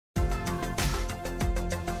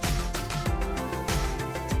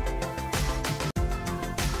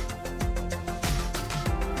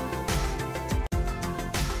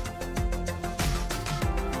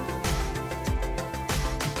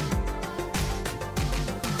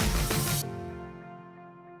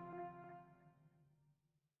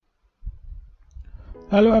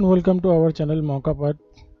Hello and welcome to our channel Mockup Art.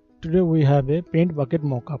 Today we have a paint bucket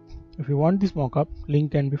mockup. If you want this mockup,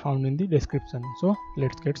 link can be found in the description. So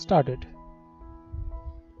let's get started.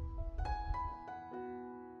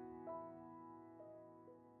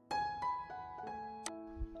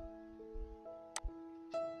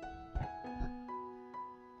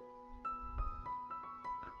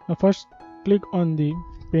 Now first click on the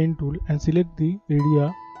paint tool and select the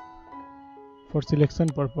area for selection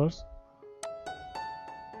purpose.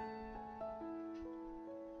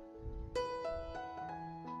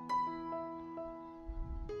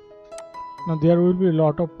 Now there will be a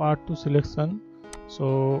lot of part to selection,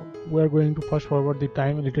 so we are going to fast forward the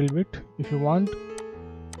time a little bit. If you want,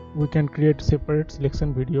 we can create separate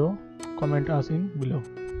selection video. Comment us in below.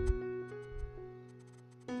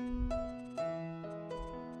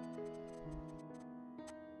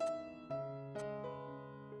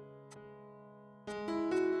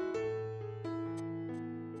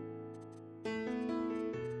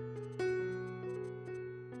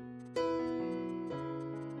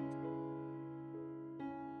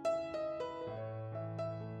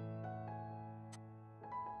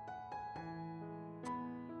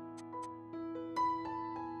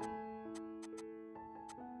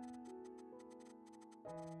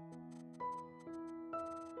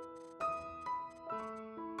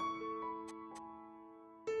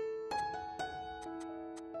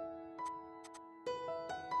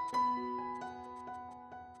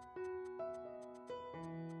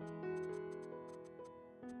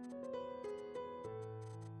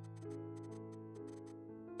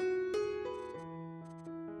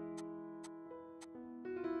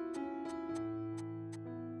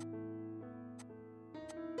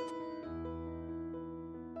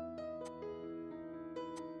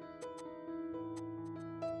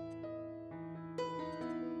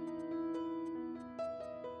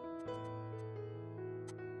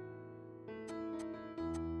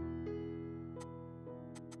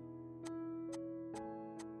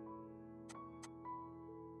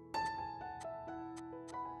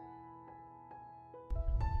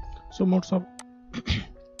 So most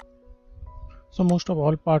of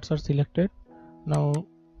all parts are selected. Now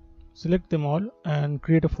select them all and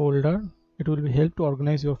create a folder. It will be help to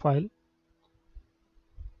organize your file.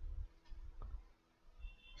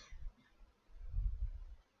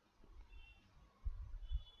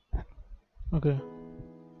 Okay.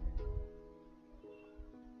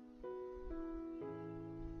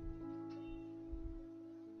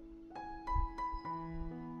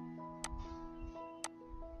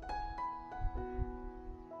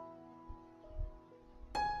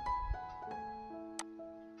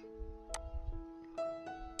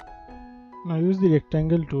 Now use the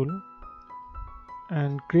rectangle tool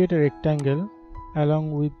and create a rectangle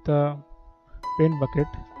along with the paint bucket.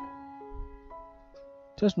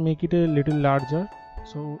 Just make it a little larger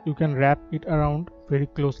so you can wrap it around very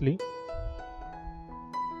closely.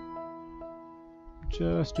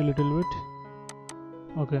 Just a little bit.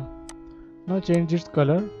 Okay. Now change its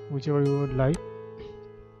color whichever you would like.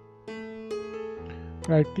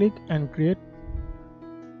 Right click and create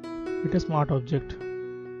it a smart object.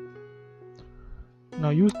 Now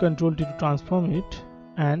use Ctrl T to transform it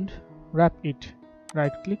and wrap it.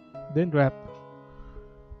 Right click, then wrap.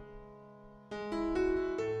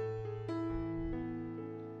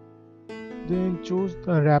 Then choose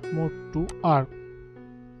the wrap mode to arc.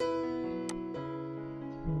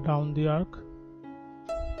 Down the arc.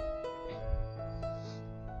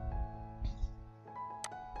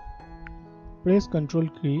 Press Ctrl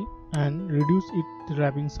key and reduce the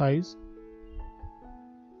wrapping size.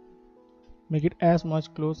 Make it as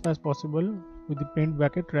much close as possible with the paint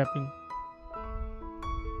bucket wrapping.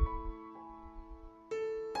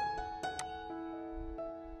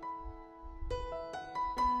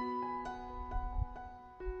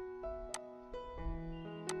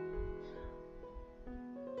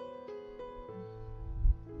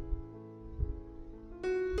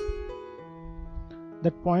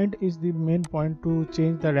 That point is the main point to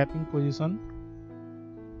change the wrapping position.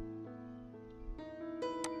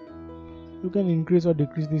 You can increase or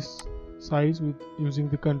decrease this size with using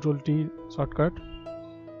the Ctrl T shortcut.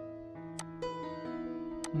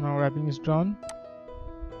 Now wrapping is done.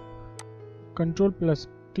 Ctrl plus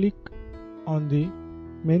click on the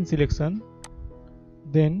main selection,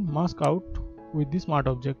 then mask out with the smart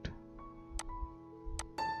object.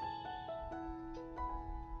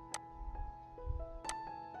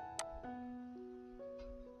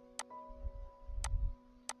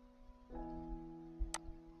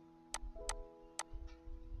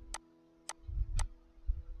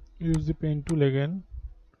 Use the paint tool again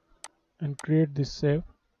and create this shape.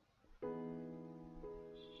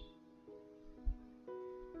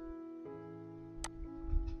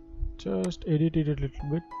 Just edit it a little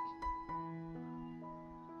bit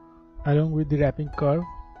along with the wrapping curve.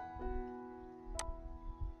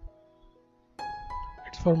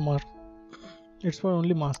 It's for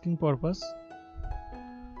only masking purpose,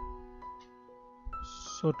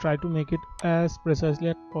 so try to make it as precisely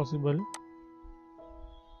as possible.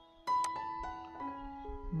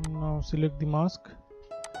 Now select the mask,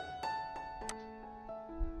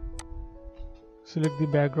 select the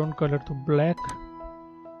background color to black,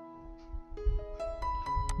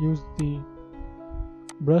 use the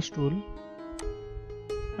brush tool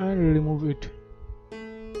and remove it.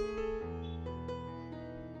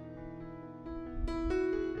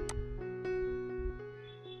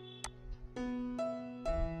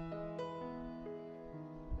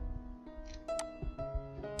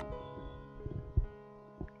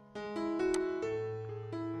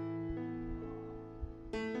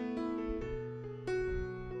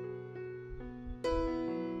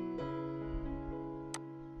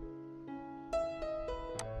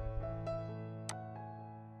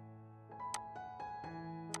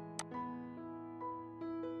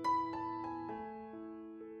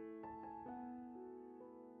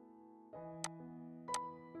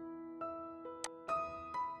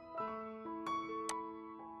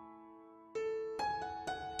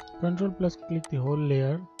 Ctrl plus click the whole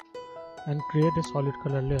layer and create a solid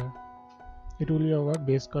color layer. It will be our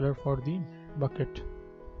base color for the bucket.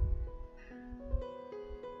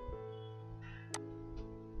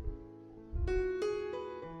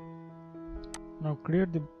 Now click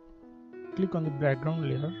on the background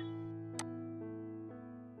layer.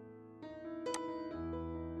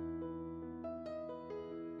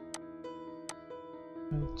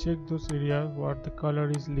 And check those areas where the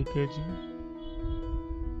color is leakaging.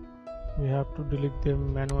 We have to delete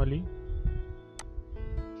them manually.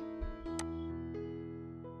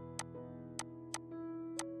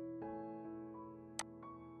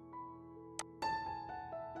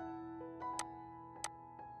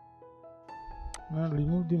 Now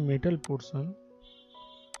remove the metal portion.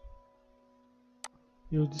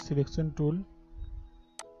 Use the selection tool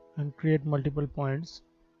and create multiple points.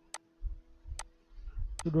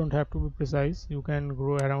 You don't have to be precise, you can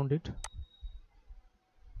go around it.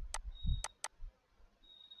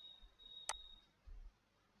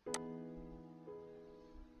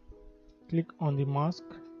 Click on the mask,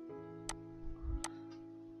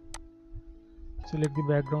 select the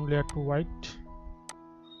background layer to white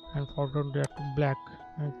and foreground layer to black,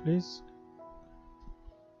 and please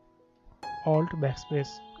Alt backspace.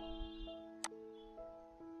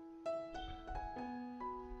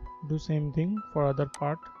 Do same thing for other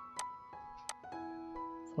part.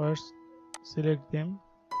 First select them,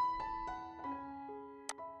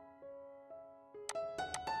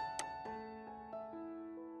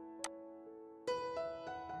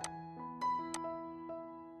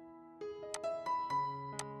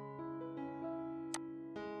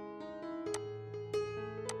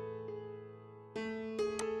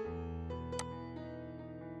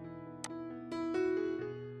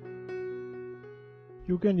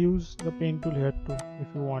 you can use the paint tool here too if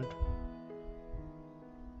you want.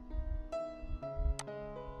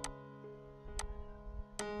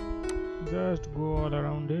 Just go all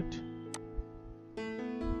around it,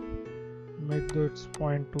 make those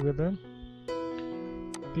point together.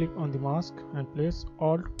 Click on the mask and place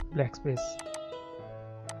Alt backspace.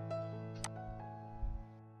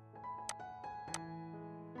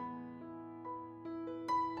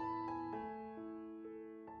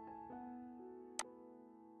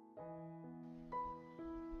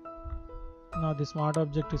 Now the smart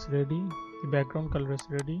object is ready, the background color is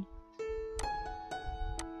ready.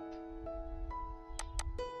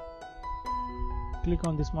 Click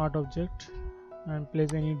on the smart object and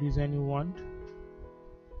place any design you want.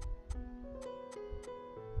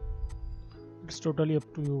 It's totally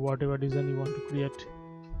up to you, whatever design you want to create.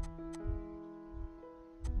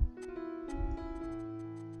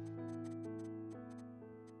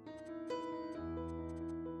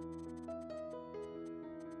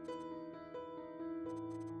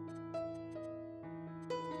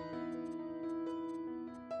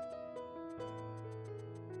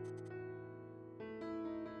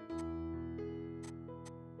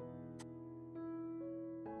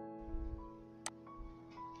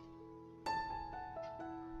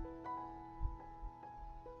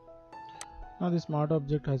 Now the smart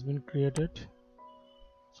object has been created.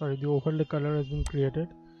 Sorry, the overlay color has been created.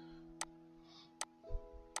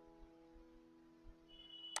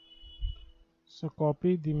 So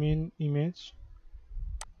copy the main image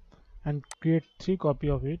and create 3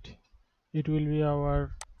 copies of it. It will be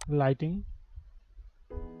our lighting.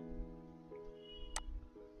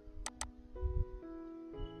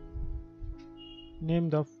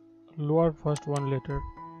 Name the lower first one letter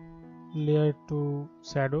layer to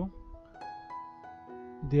shadow,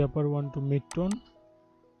 the upper one to mid-tone,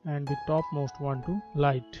 and the topmost one to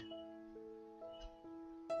light.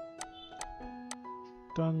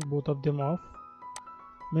 Turn both of them off.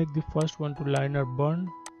 Make the first one to liner burn,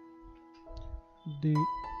 the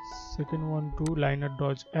second one to liner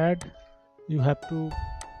dodge add. You have to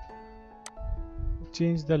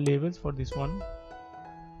change the levels for this one.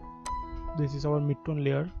 This is our mid-tone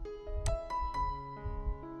layer.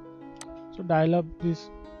 So dial up these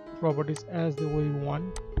properties as the way you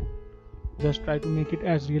want. Just try to make it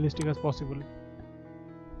as realistic as possible.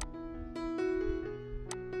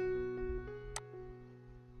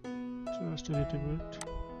 Just a little bit.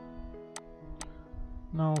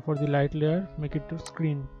 Now for the light layer, make it to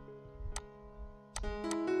screen.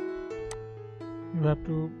 You have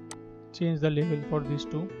to change the level for these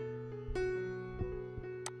two.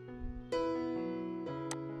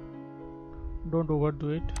 Don't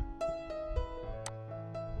overdo it.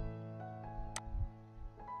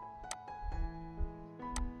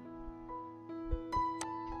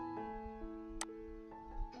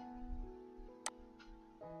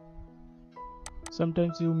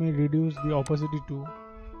 Sometimes you may reduce the opacity too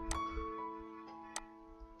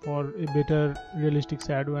for a better realistic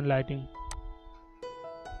shadow and lighting.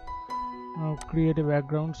 Now create a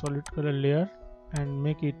background solid color layer and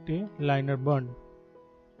make it a liner burn.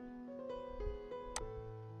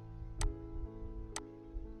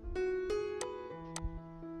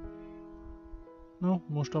 Now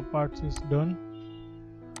most of parts is done.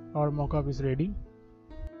 Our mockup is ready.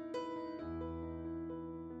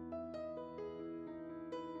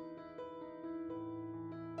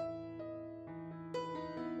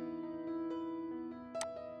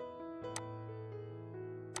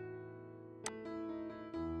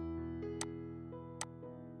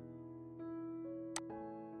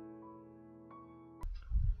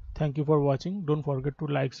 Thank you for watching. Don't forget to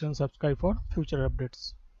like and subscribe for future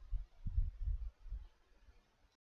updates.